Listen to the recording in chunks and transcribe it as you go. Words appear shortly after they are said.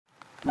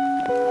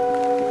As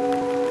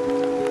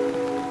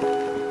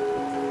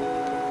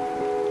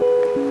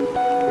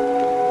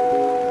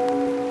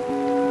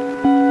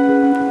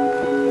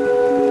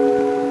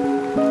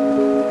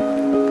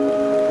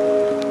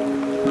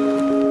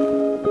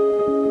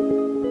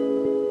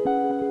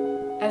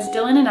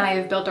Dylan and I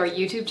have built our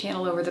YouTube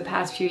channel over the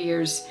past few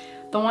years,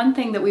 the one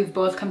thing that we've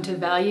both come to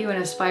value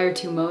and aspire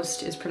to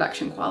most is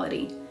production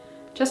quality.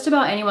 Just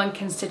about anyone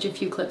can stitch a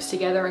few clips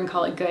together and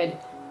call it good,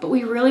 but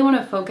we really want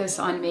to focus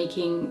on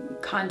making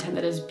content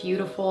that is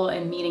beautiful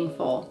and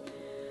meaningful.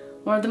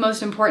 One of the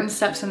most important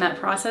steps in that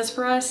process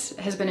for us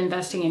has been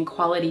investing in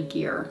quality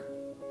gear.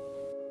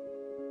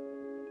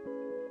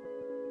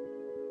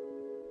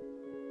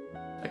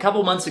 A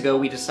couple months ago,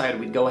 we decided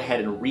we'd go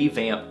ahead and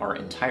revamp our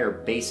entire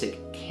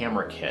basic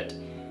camera kit.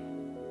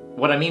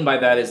 What I mean by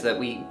that is that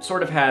we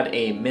sort of had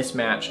a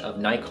mismatch of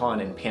Nikon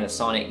and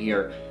Panasonic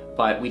gear,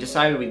 but we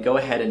decided we'd go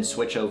ahead and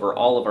switch over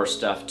all of our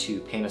stuff to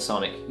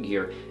Panasonic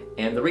gear.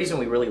 And the reason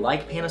we really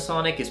like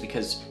Panasonic is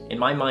because, in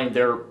my mind,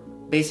 they're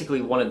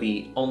basically one of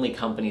the only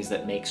companies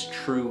that makes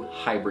true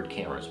hybrid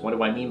cameras. What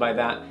do I mean by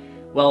that?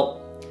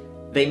 Well,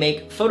 they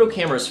make photo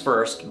cameras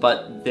first,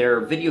 but their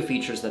video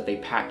features that they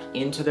pack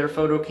into their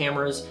photo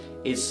cameras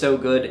is so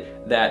good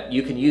that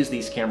you can use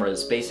these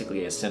cameras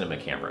basically as cinema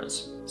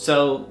cameras.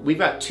 So we've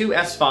got two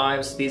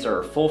S5s. These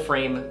are full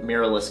frame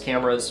mirrorless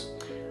cameras,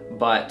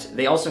 but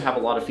they also have a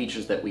lot of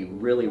features that we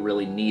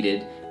really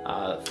needed.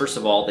 First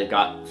of all, they've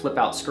got flip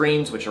out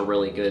screens, which are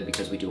really good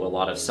because we do a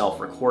lot of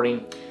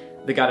self-recording.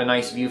 They got a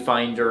nice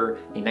viewfinder,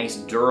 a nice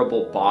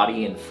durable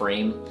body and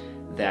frame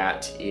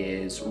that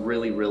is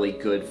really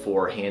good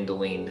for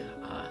handling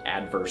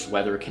adverse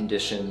weather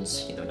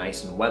conditions,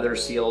 nice and weather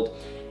sealed.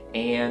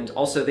 And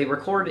also they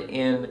record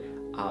in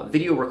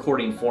video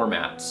recording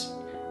formats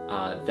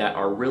that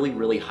are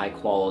really high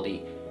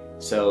quality.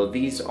 So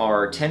these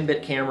are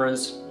 10-bit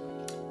cameras,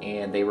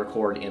 and they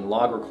record in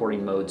log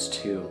recording modes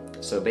too.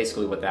 So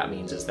basically what that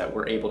means is that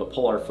we're able to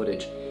pull our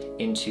footage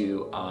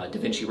into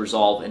DaVinci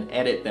Resolve and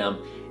edit them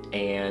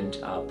and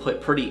put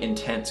pretty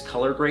intense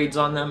color grades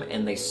on them,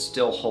 and they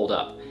still hold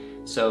up.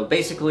 So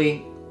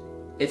basically,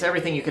 it's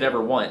everything you could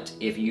ever want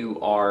if you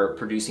are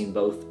producing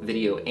both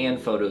video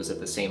and photos at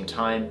the same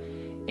time,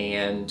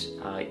 and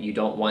you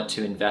don't want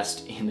to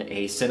invest in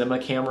a cinema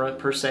camera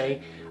per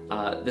se.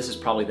 This is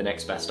probably the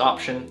next best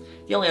option.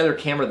 The only other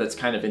camera that's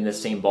kind of in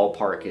this same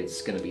ballpark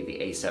is going to be the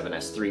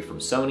A7S III from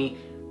Sony,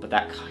 but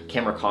that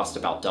camera costs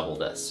about double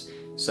this.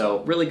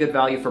 So really good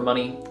value for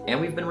money, and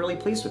we've been really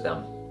pleased with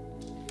them.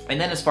 And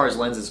then as far as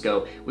lenses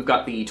go, we've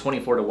got the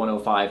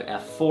 24-105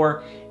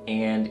 f4,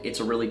 and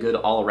it's a really good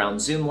all-around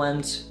zoom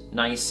lens,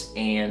 nice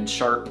and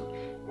sharp,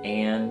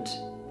 and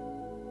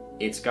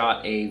it's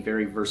got a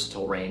very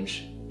versatile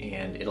range,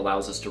 and it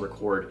allows us to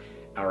record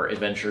our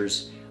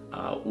adventures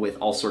with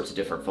all sorts of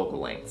different focal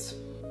lengths.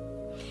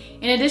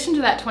 In addition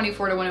to that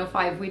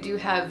 24-105, we do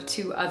have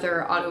two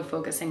other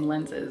autofocusing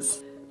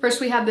lenses. First,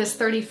 we have this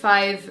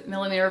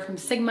 35mm from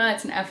Sigma.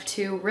 It's an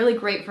f2, really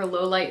great for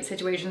low light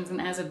situations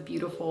and has a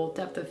beautiful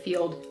depth of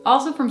field.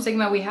 Also from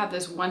Sigma, we have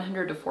this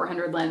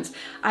 100-400 lens.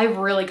 I've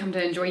really come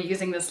to enjoy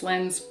using this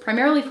lens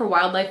primarily for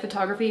wildlife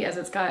photography, as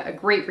it's got a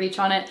great reach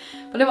on it,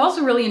 but I've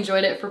also really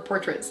enjoyed it for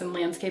portraits and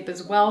landscape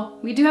as well.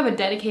 We do have a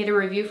dedicated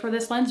review for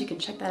this lens. You can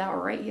check that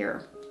out right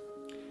here.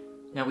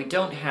 Now, we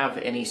don't have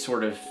any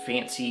sort of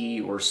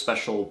fancy or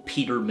special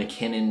Peter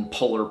McKinnon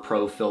Polar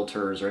Pro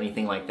filters or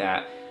anything like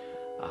that.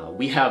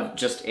 We have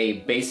just a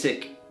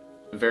basic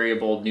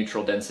variable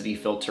neutral density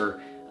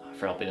filter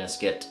for helping us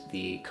get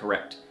the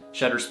correct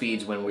shutter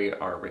speeds when we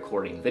are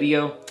recording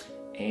video,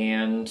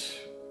 and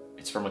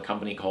it's from a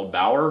company called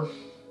Bauer.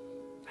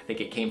 I think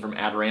it came from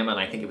Adorama, and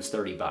I think it was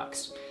 30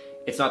 bucks.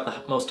 It's not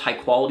the most high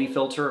quality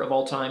filter of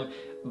all time,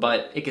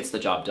 but it gets the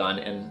job done,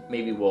 and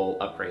maybe we'll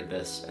upgrade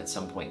this at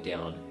some point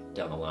down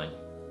the line.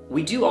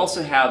 We do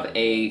also have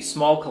a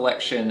small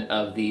collection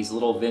of these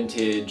little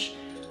vintage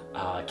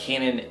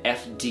Canon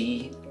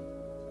FD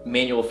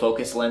manual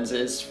focus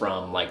lenses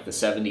from like the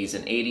 70s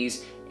and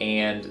 80s,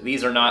 and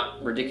these are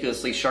not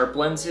ridiculously sharp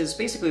lenses.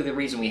 Basically, the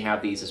reason we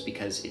have these is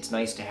because it's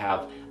nice to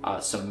have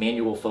some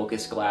manual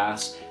focus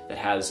glass that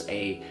has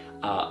a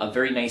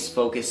very nice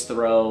focus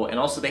throw, and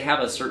also they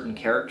have a certain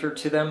character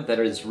to them that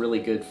is really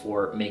good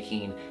for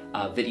making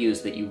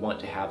videos that you want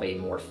to have a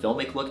more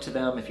filmic look to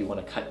them. If you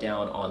want to cut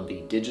down on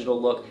the digital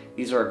look,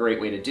 these are a great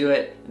way to do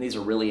it, and these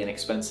are really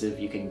inexpensive.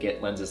 You can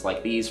get lenses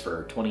like these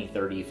for $20,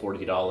 $30,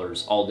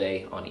 $40 all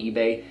day on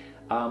eBay.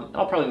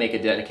 I'll probably make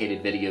a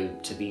dedicated video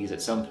to these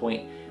at some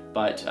point,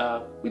 but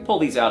we pull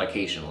these out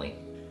occasionally.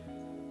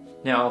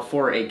 Now,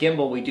 for a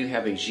gimbal, we do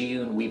have a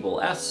Zhiyun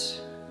Weebill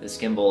S. This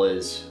gimbal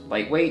is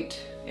lightweight,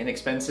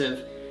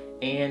 inexpensive,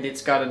 and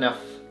it's got enough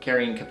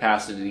carrying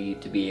capacity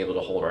to be able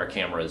to hold our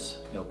cameras,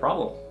 no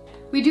problem.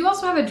 We do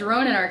also have a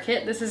drone in our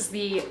kit. This is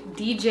the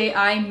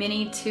DJI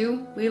Mini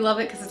 2. We love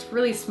it because it's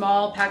really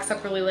small, packs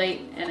up really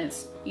light, and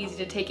it's easy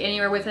to take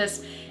anywhere with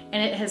us,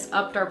 and it has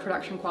upped our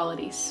production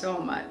quality so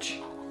much.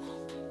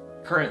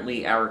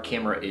 Currently, our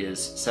camera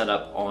is set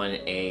up on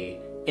a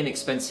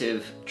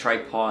inexpensive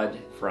tripod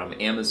from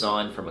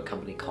Amazon from a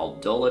company called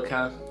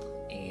Dolica.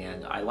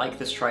 And I like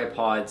this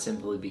tripod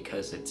simply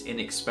because it's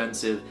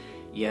inexpensive,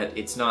 yet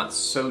it's not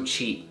so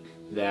cheap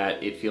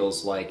that it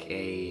feels like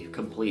a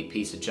complete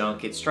piece of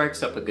junk. It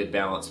strikes up a good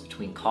balance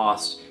between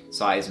cost,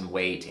 size and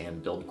weight,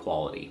 and build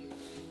quality.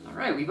 All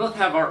right, we both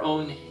have our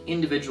own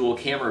individual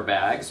camera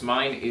bags.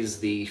 Mine is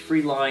the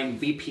Freeline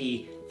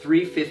BP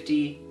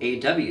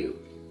 350AW.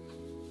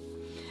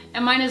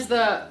 And mine is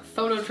the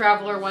Photo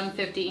Traveler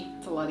 150.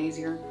 It's a lot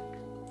easier.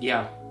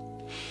 Yeah,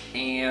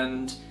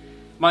 and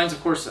mine's,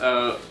 of course,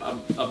 a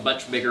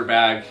much bigger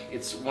bag.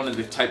 It's one of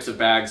the types of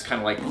bags,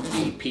 kind of like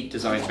the Peak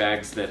Design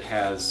bags, that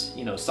has,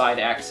 you know, side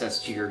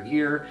access to your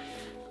gear.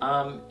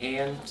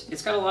 And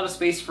it's got a lot of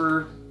space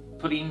for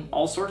putting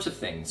all sorts of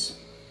things.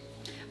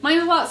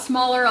 Mine's a lot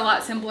smaller, a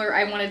lot simpler.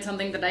 I wanted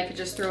something that I could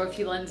just throw a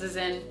few lenses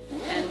in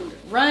and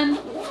run.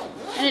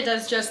 And it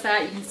does just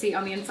that. You can see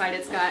on the inside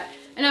it's got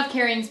enough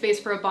carrying space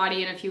for a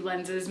body and a few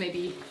lenses,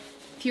 maybe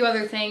a few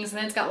other things. And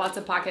then it's got lots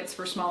of pockets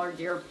for smaller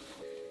gear.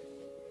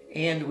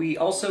 And we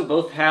also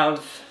both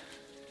have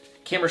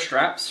camera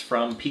straps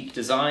from Peak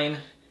Design.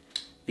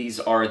 These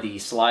are the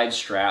slide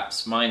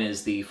straps. Mine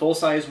is the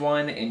full-size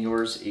one, and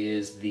yours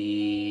is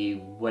the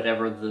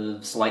whatever the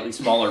slightly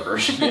smaller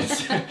version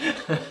is.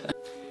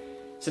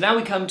 So now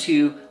we come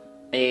to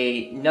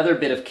another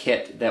bit of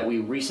kit that we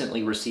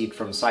recently received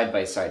from Side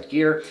by Side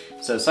Gear.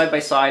 So Side by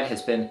Side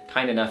has been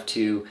kind enough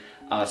to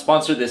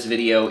sponsor this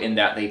video in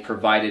that they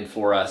provided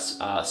for us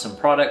some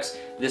products,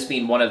 this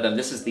being one of them.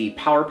 This is the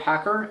Power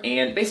Packer,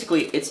 and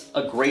basically it's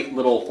a great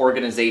little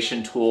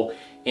organization tool.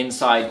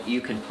 Inside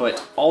you can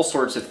put all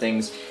sorts of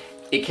things.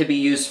 It could be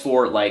used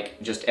for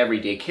like just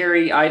everyday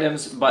carry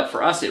items, but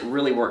for us it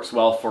really works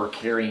well for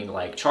carrying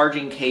like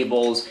charging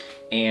cables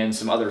and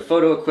some other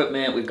photo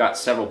equipment. We've got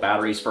several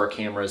batteries for our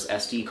cameras,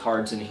 SD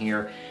cards in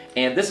here,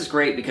 and this is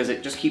great because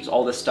it just keeps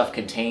all this stuff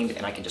contained,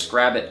 and I can just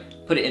grab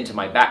it, put it into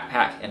my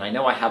backpack, and I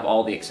know I have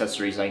all the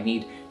accessories I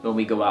need when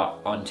we go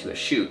out onto a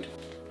shoot.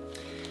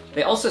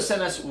 They also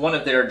sent us one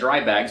of their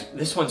dry bags.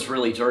 This one's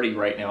really dirty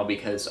right now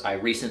because I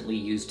recently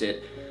used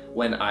it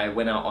when I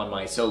went out on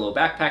my solo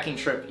backpacking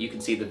trip. You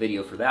can see the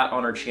video for that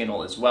on our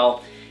channel as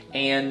well.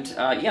 And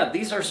yeah,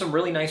 these are some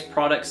really nice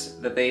products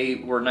that they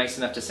were nice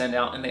enough to send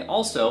out, and they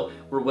also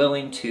were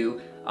willing to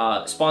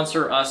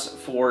sponsor us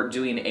for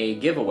doing a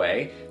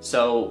giveaway.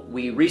 So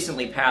we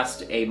recently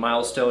passed a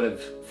milestone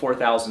of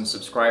 4,000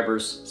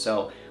 subscribers.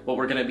 So what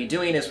we're going to be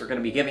doing is we're going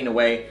to be giving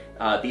away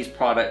these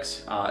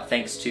products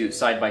thanks to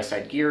Side by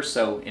Side Gear.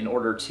 So in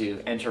order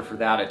to enter for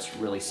that, it's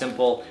really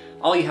simple.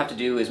 All you have to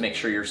do is make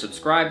sure you're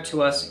subscribed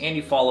to us and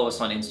you follow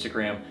us on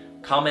Instagram.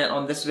 Comment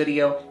on this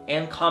video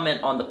and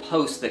comment on the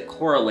post that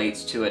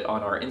correlates to it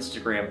on our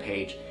Instagram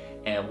page,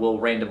 and we'll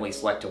randomly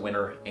select a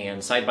winner,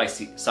 and Side by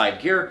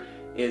Side Gear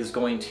is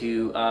going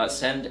to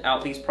send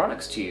out these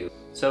products to you.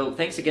 So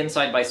thanks again,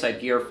 Side by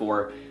Side Gear,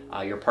 for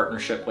your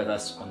partnership with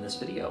us on this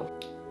video.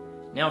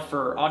 Now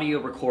for audio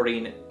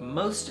recording,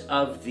 most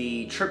of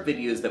the trip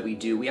videos that we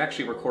do, we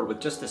actually record with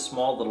just this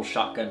small little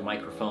shotgun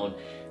microphone.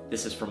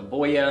 This is from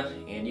Boya,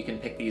 and you can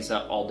pick these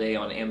up all day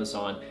on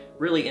Amazon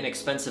really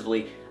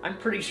inexpensively. I'm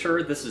pretty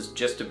sure this is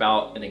just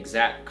about an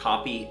exact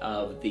copy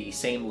of the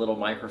same little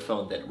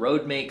microphone that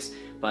Rode makes,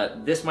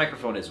 but this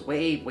microphone is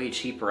way, way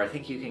cheaper. I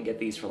think you can get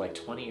these for like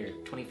 $20 or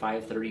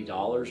 $25,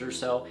 $30 or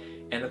so,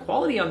 and the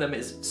quality on them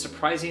is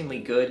surprisingly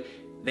good.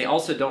 They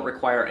also don't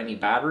require any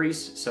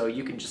batteries, so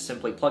you can just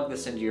simply plug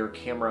this into your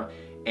camera,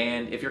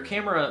 and if your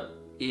camera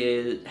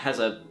has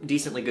a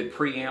decently good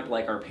preamp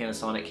like our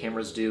Panasonic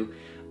cameras do,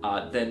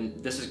 then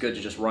this is good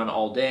to just run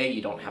all day.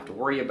 You don't have to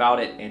worry about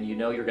it, and you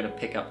know you're going to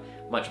pick up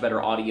much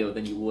better audio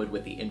than you would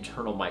with the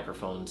internal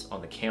microphones on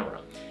the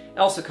camera. It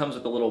also comes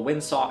with a little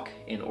windsock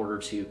in order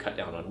to cut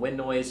down on wind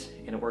noise,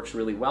 and it works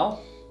really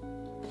well.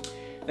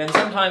 Then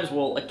sometimes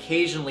we'll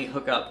occasionally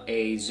hook up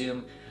a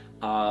Zoom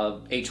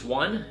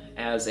H1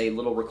 as a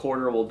little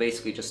recorder. We'll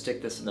basically just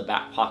stick this in the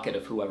back pocket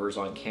of whoever's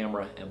on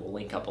camera, and we'll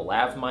link up a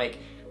lav mic.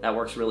 That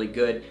works really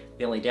good.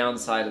 The only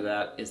downside of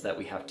that is that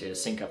we have to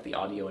sync up the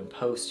audio in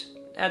post.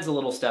 Adds a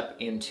little step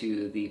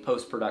into the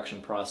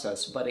post-production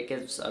process, but it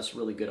gives us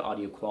really good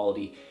audio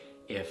quality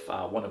if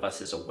one of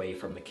us is away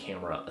from the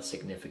camera a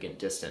significant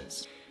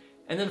distance.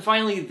 And then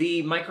finally,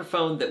 the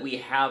microphone that we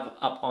have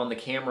up on the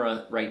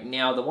camera right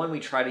now, the one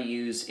we try to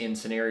use in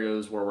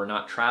scenarios where we're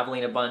not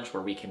traveling a bunch,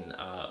 where we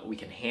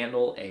can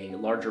handle a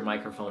larger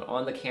microphone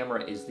on the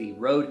camera, is the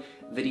Rode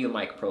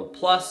VideoMic Pro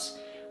Plus.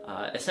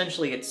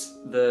 Essentially, it's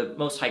the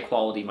most high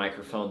quality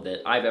microphone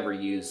that I've ever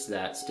used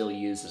that still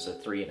uses a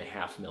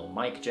 3.5mm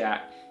mic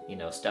jack. You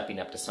know, stepping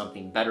up to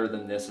something better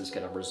than this is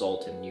going to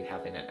result in you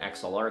having an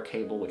XLR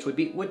cable, which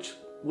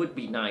would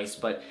be nice,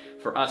 but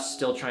for us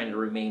still trying to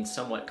remain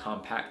somewhat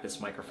compact, this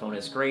microphone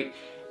is great.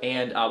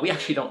 And we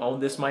actually don't own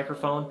this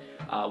microphone.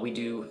 We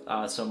do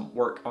some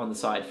work on the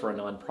side for a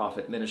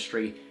nonprofit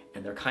ministry,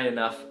 and they're kind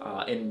enough,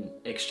 in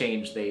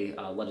exchange, they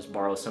let us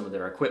borrow some of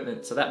their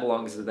equipment, so that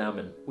belongs to them,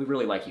 and we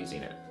really like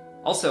using it.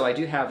 Also, I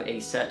do have a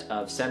set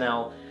of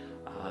Senel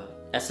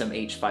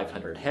SMH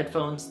 500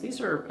 headphones.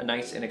 These are a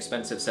nice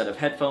inexpensive set of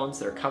headphones.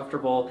 They're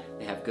comfortable,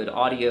 they have good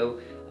audio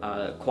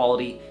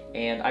quality,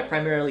 and I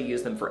primarily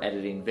use them for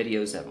editing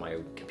videos at my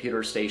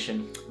computer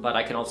station, but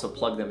I can also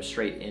plug them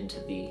straight into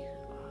the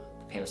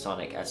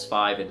Panasonic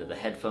S5 into the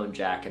headphone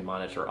jack and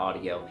monitor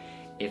audio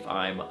if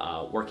I'm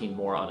working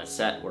more on a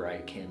set where I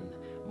can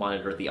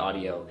monitor the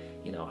audio.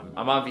 You know,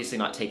 I'm obviously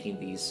not taking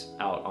these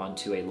out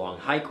onto a long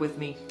hike with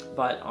me,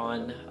 but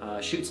on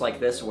shoots like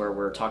this where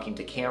we're talking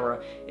to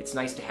camera, it's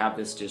nice to have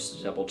this just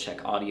to double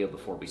check audio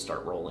before we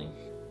start rolling.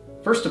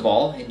 First of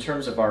all, in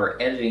terms of our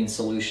editing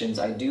solutions,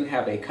 I do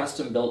have a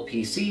custom built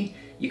PC.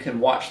 You can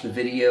watch the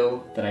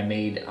video that I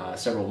made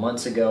several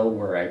months ago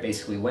where I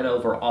basically went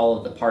over all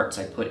of the parts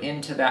I put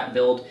into that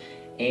build,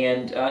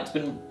 and it's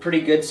been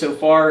pretty good so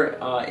far.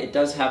 It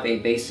does have a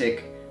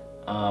basic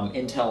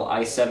Intel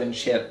i7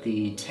 chip,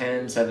 the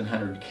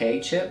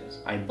 10700K chip.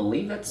 I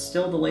believe that's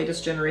still the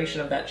latest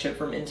generation of that chip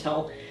from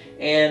Intel,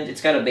 and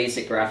it's got a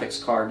basic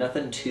graphics card,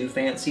 nothing too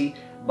fancy,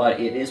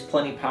 but it is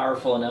plenty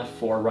powerful enough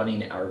for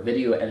running our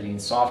video editing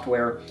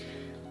software,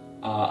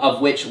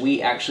 of which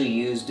we actually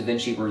use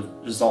DaVinci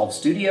Resolve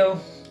Studio.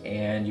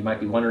 And you might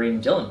be wondering,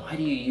 Dylan, why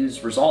do you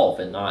use Resolve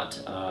and not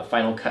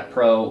Final Cut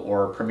Pro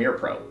or Premiere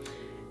Pro?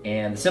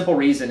 And the simple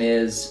reason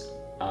is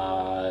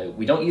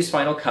we don't use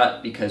Final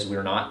Cut because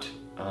we're not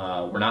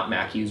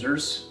Mac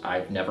users.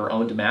 I've never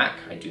owned a Mac.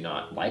 I do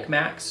not like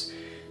Macs,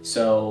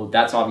 so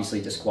that's obviously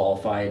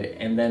disqualified.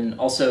 And then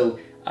also,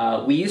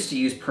 we used to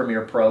use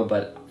Premiere Pro,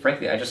 but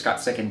frankly, I just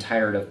got sick and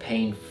tired of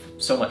paying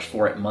so much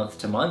for it month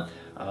to month.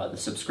 The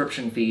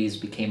subscription fees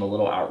became a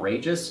little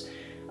outrageous.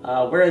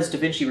 Whereas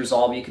DaVinci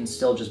Resolve, you can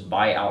still just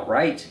buy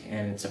outright,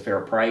 and it's a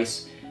fair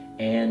price.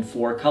 And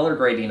for color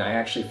grading, I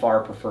actually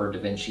far prefer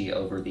DaVinci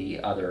over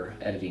the other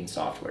editing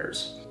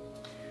softwares.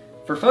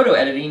 For photo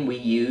editing, we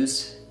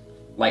use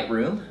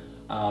Lightroom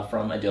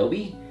from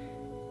Adobe.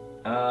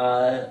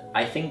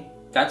 I think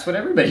that's what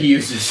everybody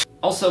uses.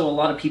 Also, a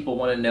lot of people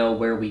want to know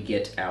where we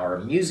get our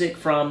music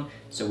from,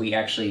 so we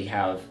actually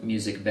have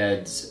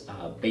MusicBed's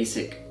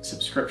basic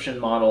subscription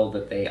model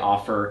that they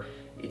offer.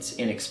 It's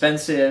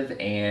inexpensive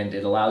and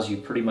it allows you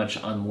pretty much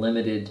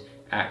unlimited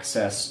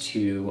access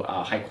to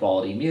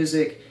high-quality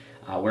music.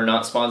 We're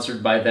not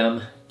sponsored by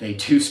them. They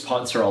do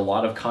sponsor a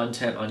lot of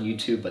content on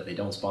YouTube, but they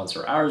don't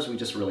sponsor ours. We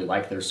just really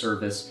like their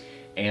service,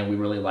 and we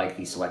really like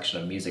the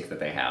selection of music that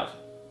they have.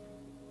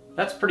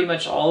 That's pretty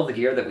much all of the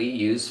gear that we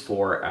use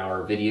for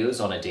our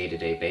videos on a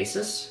day-to-day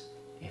basis.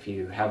 If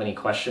you have any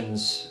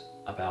questions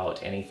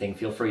about anything,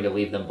 feel free to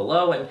leave them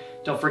below, and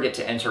don't forget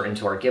to enter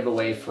into our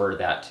giveaway for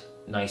that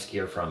nice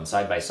gear from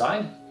Side by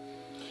Side.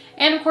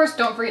 And of course,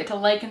 don't forget to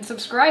like and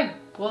subscribe.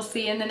 We'll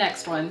see you in the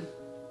next one.